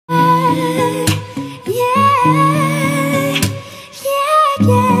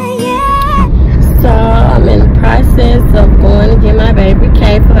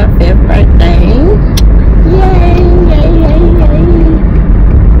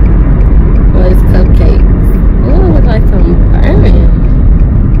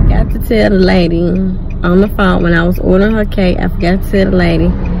tell the lady on the phone when I was ordering her cake. I forgot to tell the lady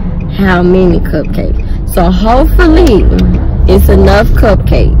how many cupcakes. So hopefully it's enough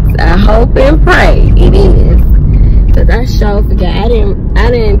cupcakes. I hope and pray it is. Cause I sure forgot. I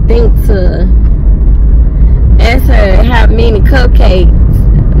didn't think to ask her how many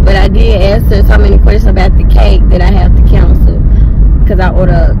cupcakes, but I did ask her so many questions about the cake that I have to cancel. Cause I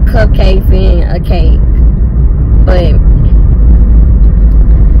ordered cupcakes and a cake. But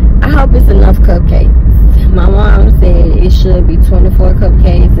I hope it's enough cupcakes. My mom said it should be 24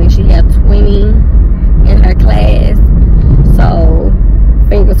 cupcakes and she had 20 in her class. So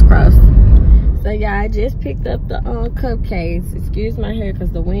fingers crossed. So yeah, I just picked up the cupcakes. Excuse my hair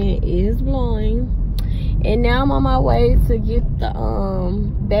because the wind is blowing. And now I'm on my way to get the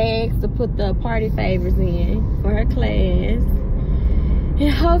bags to put the party favors in for her class. And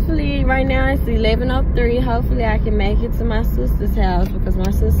hopefully, right now it's 11:03. Hopefully I can make it to my sister's house because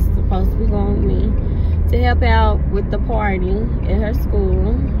my sister's supposed to be going with me to help out with the party at her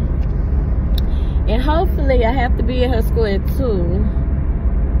school. And hopefully I have to be at her school at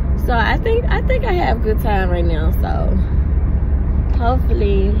 2. So I think I have a good time right now. So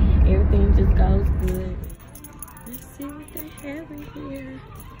hopefully everything just goes good. Let's see what they have in here.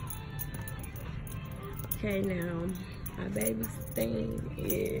 Okay, now my baby's thing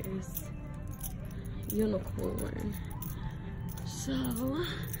is unicorn. So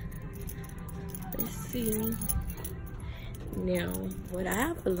let's see. Now what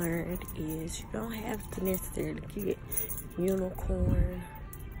I've learned is you don't have to necessarily get unicorn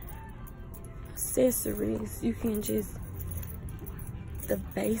accessories. You can just, the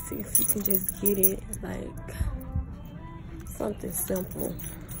basics, you can just get it like something simple.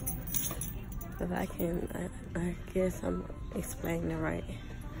 If I can, I guess I'm explaining it right.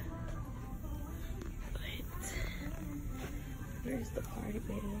 But where's the party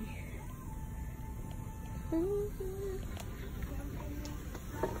bag?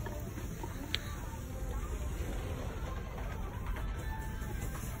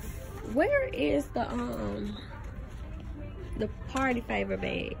 Where is the party favor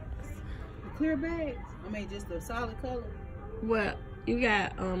bags? The clear bags? I mean, just the solid color. Well, you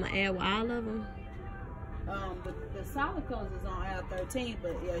got an ad with all of them? The solid colors is on aisle 13,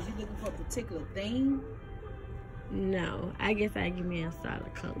 but yeah, is you looking for a particular theme? No, I guess I give me a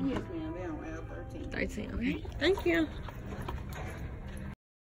solid color. Yes, ma'am, they're on aisle 13. 13, okay. Thank you.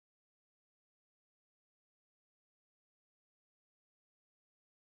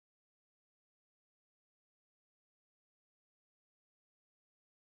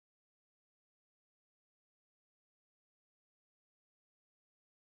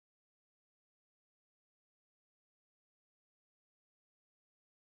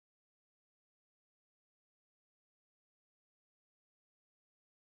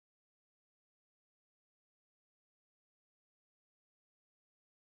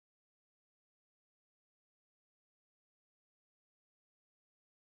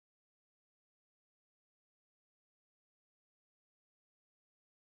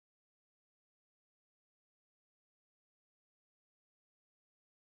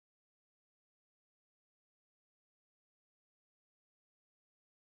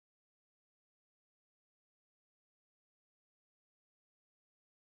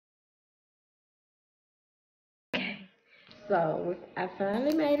 So I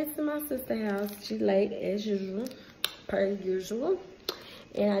finally made it to my sister's house. She's late as usual, per usual.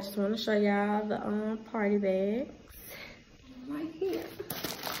 And I just want to show y'all the party bags right here.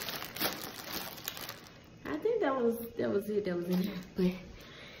 I think that was it. That was in there. But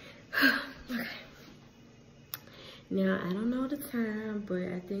okay. Now I don't know the time, but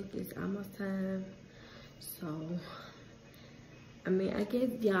I think it's almost time. So I mean, I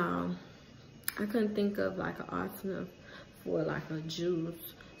guess y'all, I couldn't think of like an alternative for like a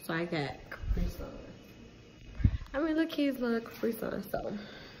juice, so I got Capri Sun. I mean, look, kids love Capri Sun, so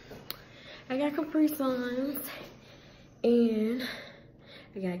I got Capri Suns, and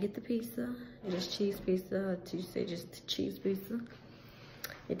I gotta get the pizza, just cheese pizza. You say just cheese pizza,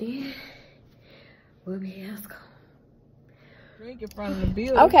 and then we'll be else go. Drink in front of the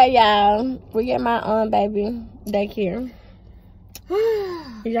building. Okay, y'all, we get my baby daycare.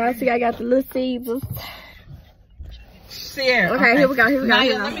 Y'all see, I got the little Caesars. Share. Okay, here we go. Let me call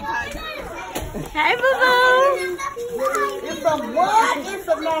you. Hey, boo-boo. It's a what? It's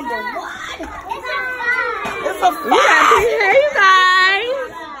a number what? It's a 5. Hey, you guys.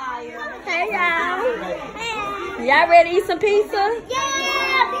 Hey, y'all. Y'all ready to eat some pizza?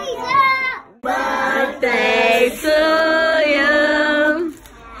 Yeah, pizza! Birthday to you.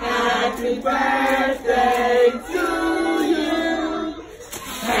 Happy birthday to you.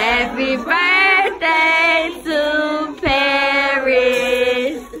 Happy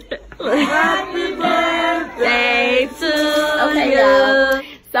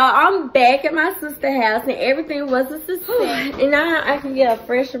So I'm back at my sister's house and everything was a success. And now I can get a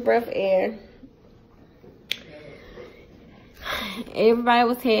fresher breath of air. Everybody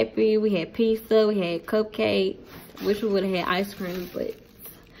was happy. We had pizza, we had cupcakes. Wish we would have had ice cream, but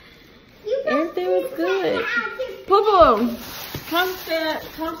everything was good. Poo-poo, come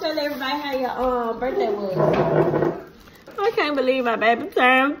tell everybody how your birthday was. I can't believe my baby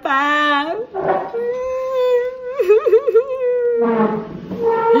turned 5.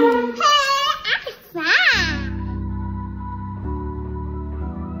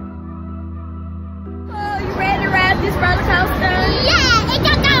 This roller coaster? Yeah, it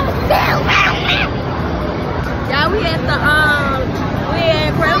just goes. Yeah, we at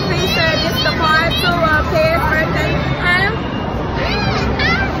Grand Prix. This is the part 2 of Paris' birthday.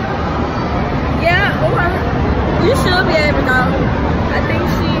 Yeah, you should be able to go. I think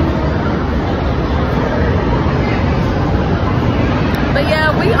but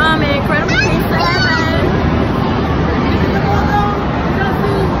yeah, we at Grand Prix.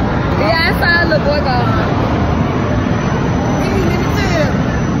 Yeah, I saw a little boy go on.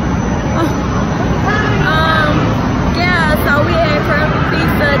 Yeah, so we had perfect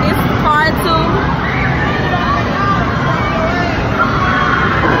pizza. This is part 2.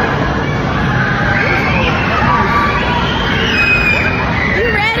 You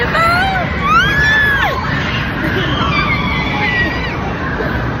ready, Mom?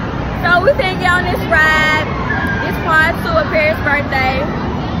 So we finna get on this ride. This part 2 of Paris' birthday.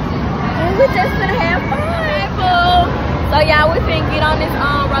 And we just finna have fun. So yeah, we finna get on this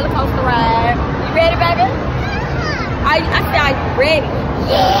roller coaster ride. You ready, baby? I said, are you ready?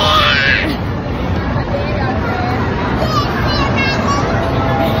 Yeah!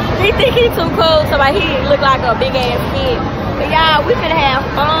 He think he too cool, so like he look like a big ass kid. But y'all, we finna have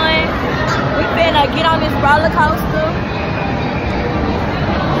fun. We finna get on this roller coaster.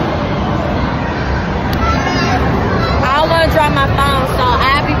 I don't wanna drop my phone, so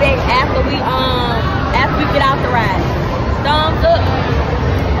I'll be back after we get out the ride. Thumbs up.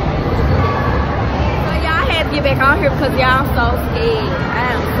 So y'all, I had to get back on here because y'all, I'm so scared.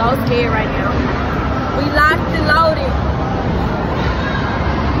 I am so scared right now. We locked and loaded.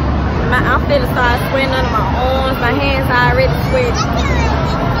 I'm finna start sweating under my arms. My hands are already sweating.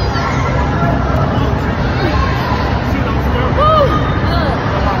 Woo!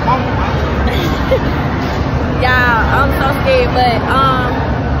 Y'all, I'm so scared, but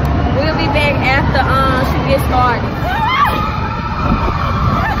we'll be back after she gets started.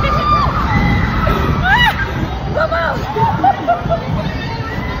 Come on.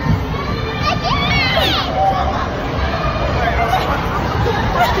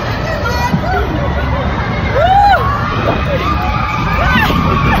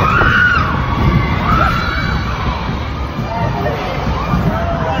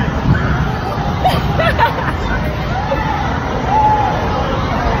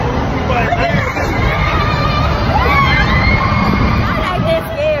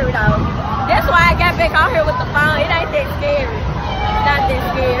 That's why I got back on here with the phone. It ain't that scary. It's not that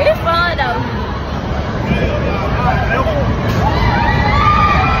scary. It's fun though.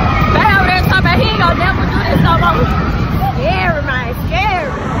 But over there talking about he ain't gonna never do this no more. Scary, man,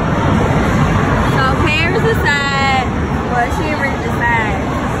 scary. So Paris decided, well, she didn't really decide.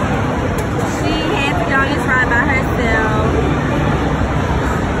 She had to go on this ride by herself.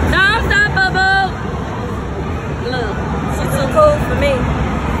 Thumbs up, boo-boo. Look, she's too cool for me.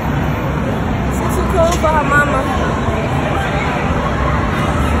 Too cool for her mama.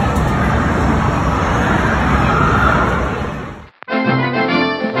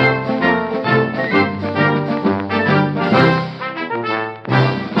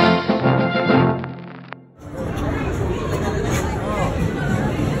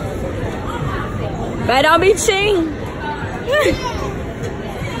 But don't be cheating. You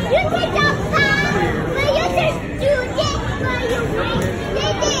take your phone, but you just do this for you win.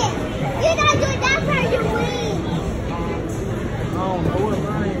 You don't do that for you win.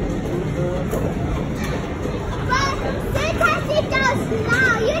 But sometimes it goes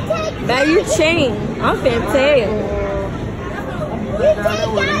slow. You take. But you cheating. I'm finna tell you. You take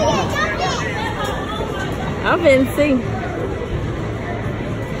down your jacket. I'm finna see.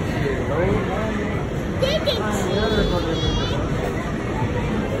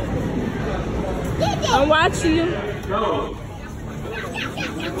 I'm watching you. Go.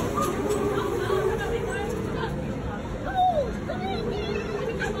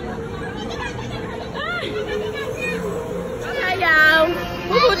 Okay, y'all.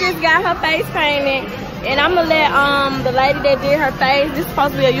 Poo just got her face painted, and I'm gonna let the lady that did her face. This is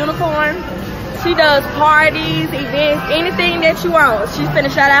supposed to be a unicorn. She does parties, events, anything that you want. She's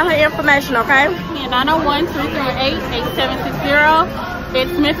finna shout out her information, okay? Yeah, 901-338-8760.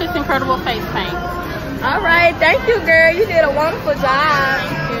 It's Memphis Incredible Face Paint. All right, thank you, girl. You did a wonderful job.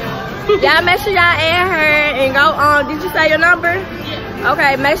 Y'all make sure y'all add her and go on. Did you say your number? Yeah.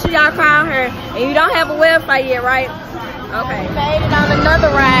 Okay, make sure y'all call her. And you don't have a website yet, right? Okay. Made it on another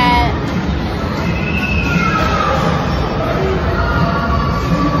ride.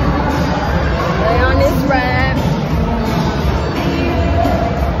 Stay on this ride.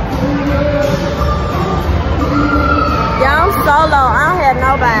 Y'all, I'm solo. I don't have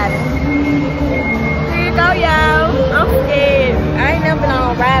nobody. Here you go, y'all. I'm scared. I ain't never been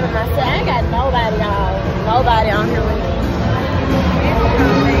on a ride with myself. I ain't got nobody, y'all. Nobody on here with me.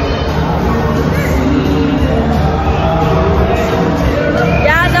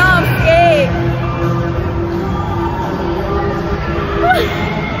 Y'all know I'm scared.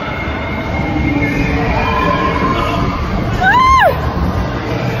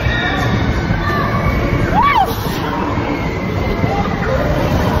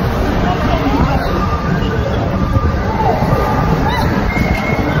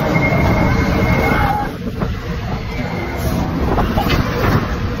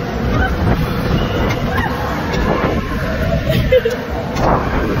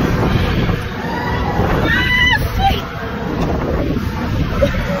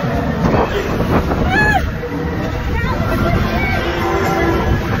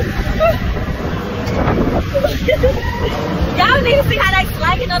 Y'all need to see how they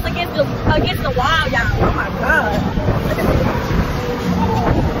slanging us against the wall, y'all. Oh my god.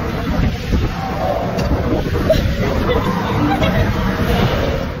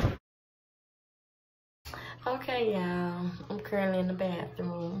 Okay, y'all. I'm currently in the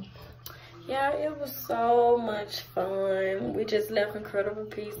bathroom. Yeah, it was so much fun. We just left Incredible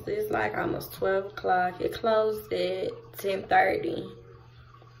Pizza. It's like almost 12 o'clock. It closed at 10:30.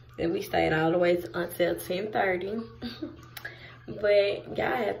 And we stayed all the way until 10:30. But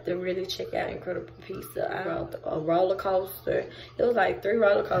y'all have to really check out Incredible Pizza. I rode a roller coaster. It was like 3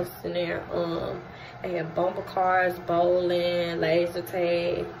 roller coasters in there. They had bumper cars, bowling, laser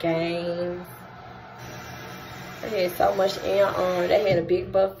tag, games. They had so much in. They had a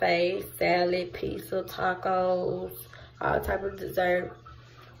big buffet, salad, pizza, tacos, all type of dessert.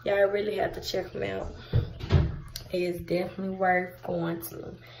 Y'all really have to check them out. It is definitely worth going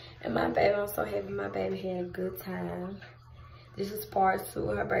to. And my baby, I'm so happy my baby had a good time. This is part 2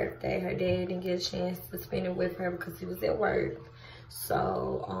 of her birthday. Her dad didn't get a chance to spend it with her because he was at work.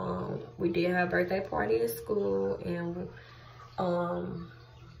 So we did her birthday party at school, and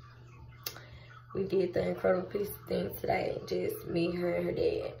we did the Incredible Pizza thing today. Just me, her, and her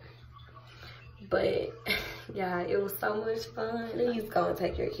dad. But yeah, it was so much fun. Please go and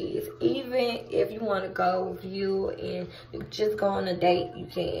take your kids. Even if you want to go view and just go on a date, you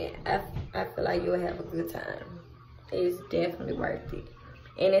can. I feel like you'll have a good time. It's definitely worth it.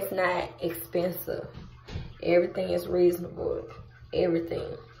 And it's not expensive. Everything is reasonable.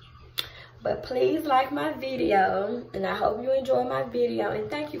 Everything. But please like my video. And I hope you enjoy my video. And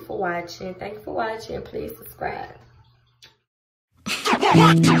thank you for watching. Thank you for watching. Please subscribe.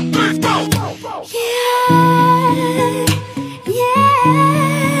 Yeah, yeah.